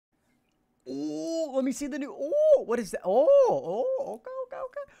Oh, let me see the new. Oh, what is that? Oh, okay.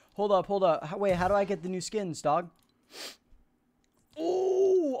 Hold up. Wait, how do I get the new skins, dog?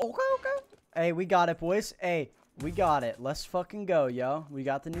 Oh, okay. Hey, we got it, boys. Hey, we got it. Let's fucking go, yo. We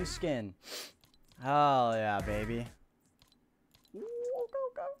got the new skin. Oh, yeah, baby. Ooh,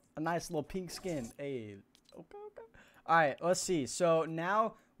 okay. A nice little pink skin. Hey, okay. All right, let's see. So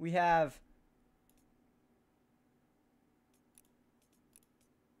now we have...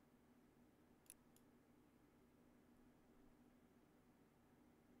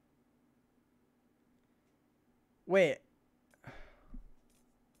 Wait.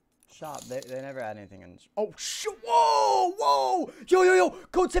 Shop. They never add anything in. Oh, shit. Whoa. Yo.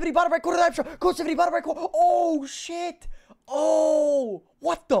 Code 70 bottom right corner of the shop. Code 70 bottom right corner. Oh, shit. Oh,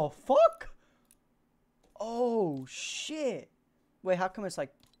 what the fuck? Oh, shit. Wait, how come it's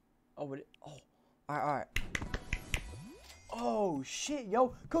like... Oh, what? Oh, all right. Oh, shit,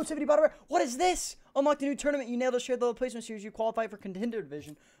 yo. Code 70 bottom right. What is this? Unlock the new tournament. You nailed a shared level placement series. You qualify for contender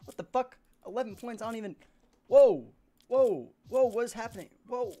division. What the fuck? 11 points. I don't even... Whoa, what is happening?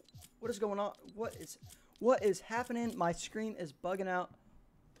 Whoa, what is going on? What is happening? My screen is bugging out.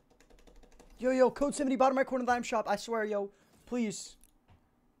 Yo, code 70 bottom right corner of the item shop. I swear, yo, please.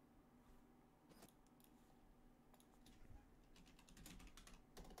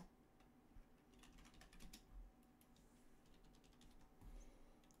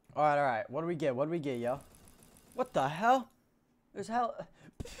 All right. What do we get, yo? What the hell? There's hell.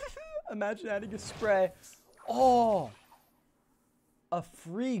 Imagine adding a spray. Oh, a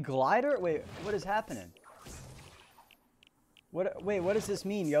free glider? Wait, what is happening? Wait, what does this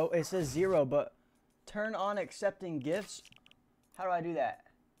mean, yo? It says 0, but turn on accepting gifts. How do I do that?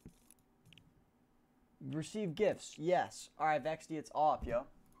 Receive gifts. Yes. All right, Vexty, it's off, yo.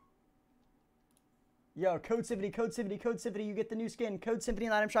 Yo, code Symphony. You get the new skin. Code Symphony in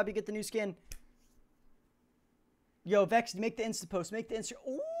the item shop. You get the new skin. Yo, Vexty, make the Insta post.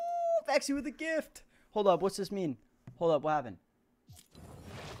 Ooh, Vexty with a gift. Hold up, what's this mean? Hold up, what happened?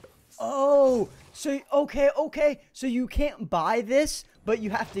 Oh, so, okay. So you can't buy this, but you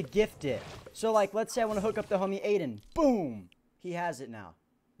have to gift it. So, like, let's say I want to hook up the homie Aiden. Boom. He has it now.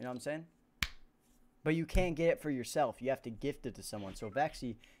 You know what I'm saying? But you can't get it for yourself. You have to gift it to someone. So,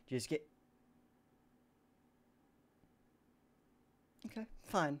 Vexy, just get... Okay,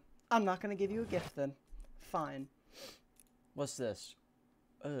 fine. I'm not going to give you a gift then. Fine. What's this?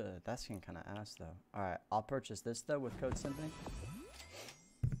 That skin kind of ass though. All right, I'll purchase this though with code Symphony.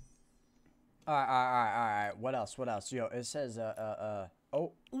 All right. What else? Yo, it says oh,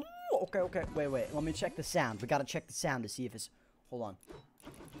 ooh, okay. Wait. Let me check the sound. We gotta check the sound to see if it's. Hold on.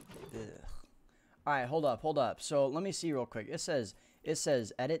 Ugh. All right, hold up. So let me see real quick. It says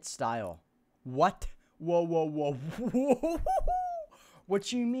edit style. What? Whoa.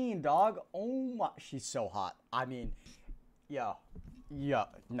 What you mean, dog? Oh my, she's so hot. I mean, yo.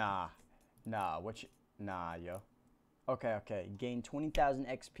 Nah, yo. Okay. Gain 20,000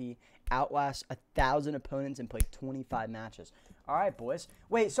 XP, outlast 1,000 opponents, and play 25 matches. All right, boys.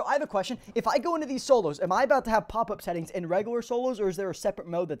 Wait, so I have a question. If I go into these solos, am I about to have pop-up settings in regular solos, or is there a separate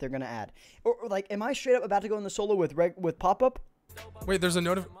mode that they're gonna add? Or like, am I straight up about to go in the solo with pop-up? Wait, there's a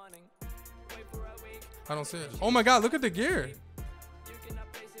notif. I don't see it. Oh my God, look at the gear.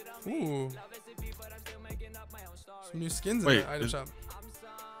 Ooh. Some new skins in the item shop.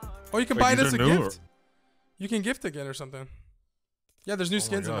 Oh, you can buy it as a gift. You can gift again or something. Yeah, there's new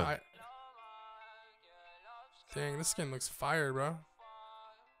skins in the item. Dang, this skin looks fire, bro.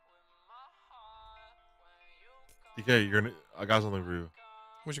 DK, I got something for you.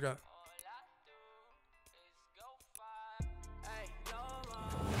 What you got?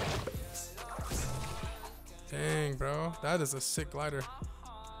 Dang, bro. That is a sick glider.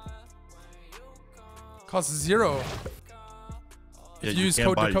 Costs 0. Yeah, you use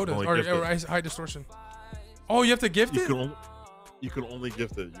code Dakota or high distortion. Oh, you have to gift it? You can only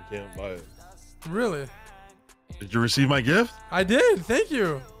gift it. You can't buy it. Really? Did you receive my gift? I did. Thank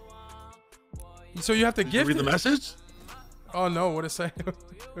you. So you have to gift read the message? Oh, no. What is it say?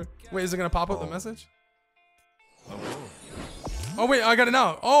 Wait, is it going to pop up the message? Oh, wait. I got it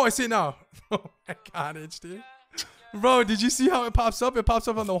now. Oh, I see it now. Oh, my God, HD. Bro, did you see how it pops up? It pops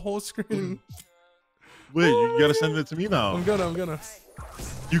up on the whole screen. Wait, you gotta send it to me now. I'm gonna.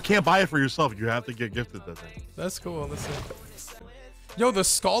 You can't buy it for yourself. You have to get gifted that thing. That's cool. Let's see. Yo, the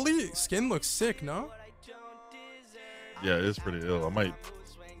Scully skin looks sick, no? Yeah, it is pretty ill. I might.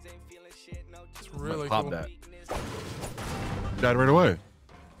 It's really pop cool. That. Died right away.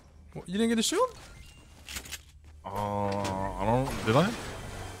 You didn't get a shield? I don't. Did I?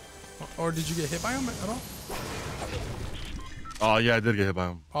 Or did you get hit by him at all? Oh yeah, I did get hit by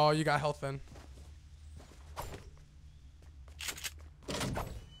him. Oh, you got health then.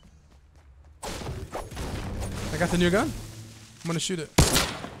 I got the new gun. I'm gonna shoot it.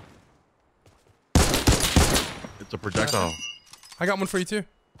 It's a projectile. I got one for you too.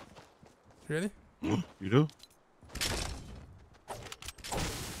 You ready? You do?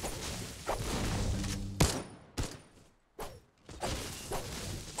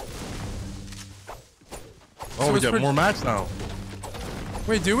 Oh, So we it's get more mats now.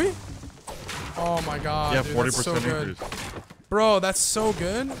 Wait, do we? Oh my god. Yeah, dude, 40% that's so good. increase. Bro, that's so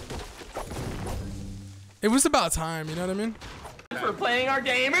good. It was about time, you know what I mean? For playing our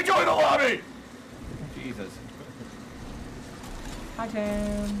game. Enjoy the lobby! Jesus. Hi,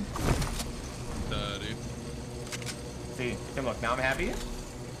 Tim. Dude. See, Tim, look, now I'm happy.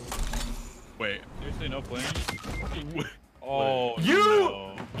 Wait. Seriously, no playing? Oh,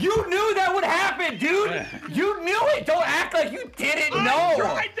 You knew that would happen, dude! You knew it! Don't act like you didn't know! I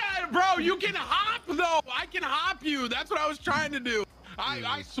tried that, bro! You can hop, though! I can hop you! That's what I was trying to do.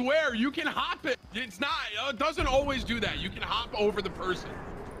 I swear, you can hop it. It's not, it doesn't always do that. You can hop over the person.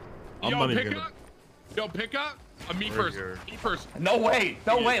 Yo, pick up. Yo, pick up. Me first. Me first. No way!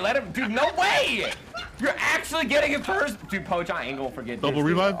 No way! Let him, dude! No way! You're actually getting it first, dude. Poach, I ain't gonna forget. Double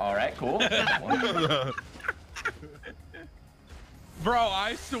revive. All right, cool. Bro,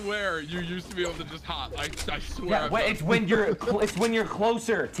 I swear you used to be able to just hop. I swear. Yeah, wait, it's when you're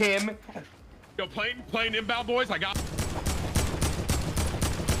closer, Tim. Yo, playing inbound, boys. I got.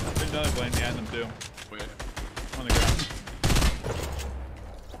 There's another plane behind them too. Wait. On the ground.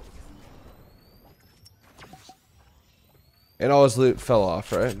 And all his loot fell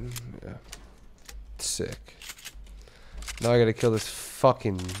off, right? Yeah. Sick. Now I gotta kill this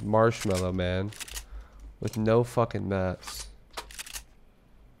fucking marshmallow man with no fucking mats.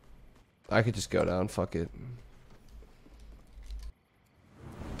 I could just go down, fuck it.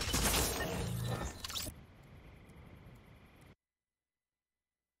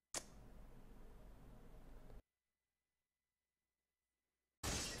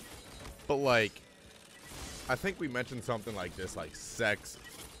 But like, I think we mentioned something like this, like sex.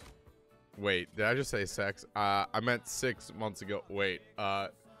 Wait, did I just say sex? I meant 6 months ago. Wait, I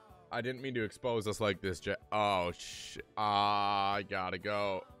didn't mean to expose us like this, oh shit. I gotta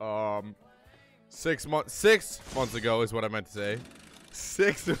go. 6 months ago is what I meant to say.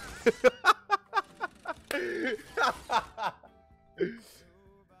 6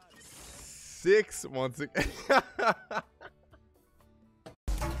 6 months ago.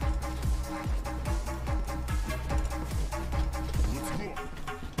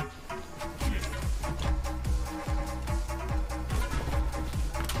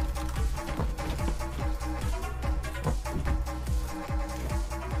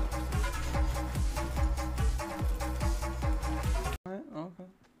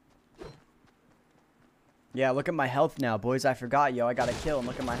 Yeah, look at my health now, boys. I forgot, yo. I got a kill, and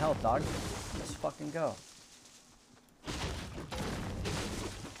look at my health, dog. Let's fucking go.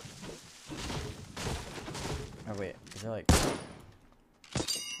 Oh, wait. Is there, like... How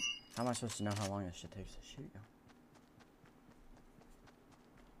am I supposed to know how long this shit takes to shoot,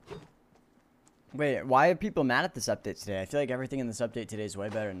 yo? Wait, why are people mad at this update today? I feel like everything in this update today is way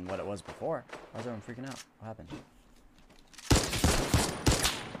better than what it was before. Why is everyone freaking out? What happened?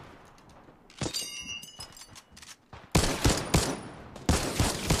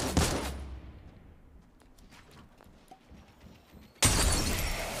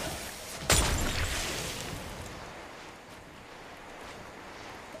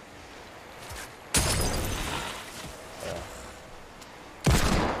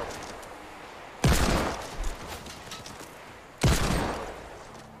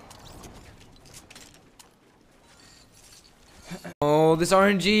 Oh, this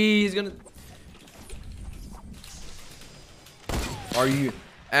RNG is gonna... Are you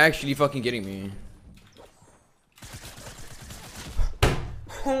actually fucking kidding me?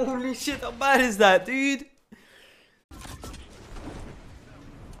 Holy shit, how bad is that, dude?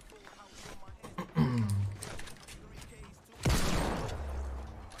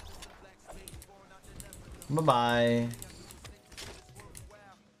 Bye-bye.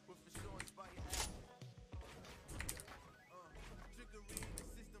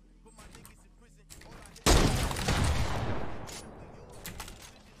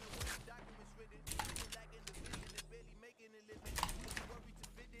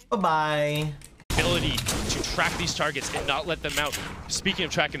 Bye-bye. Ability to track these targets and not let them out. Speaking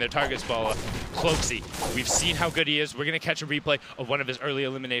of tracking their targets, Bala, Cloaksy, we've seen how good he is. We're going to catch a replay of one of his early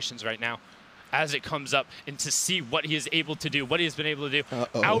eliminations right now. as it comes up and to see what he is able to do, what he has been able to do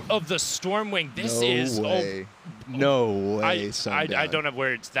out of the Stormwing. This is no way. I don't have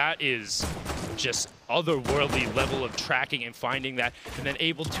words. That is just otherworldly level of tracking and finding that, and then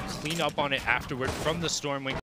able to clean up on it afterward from the Stormwing.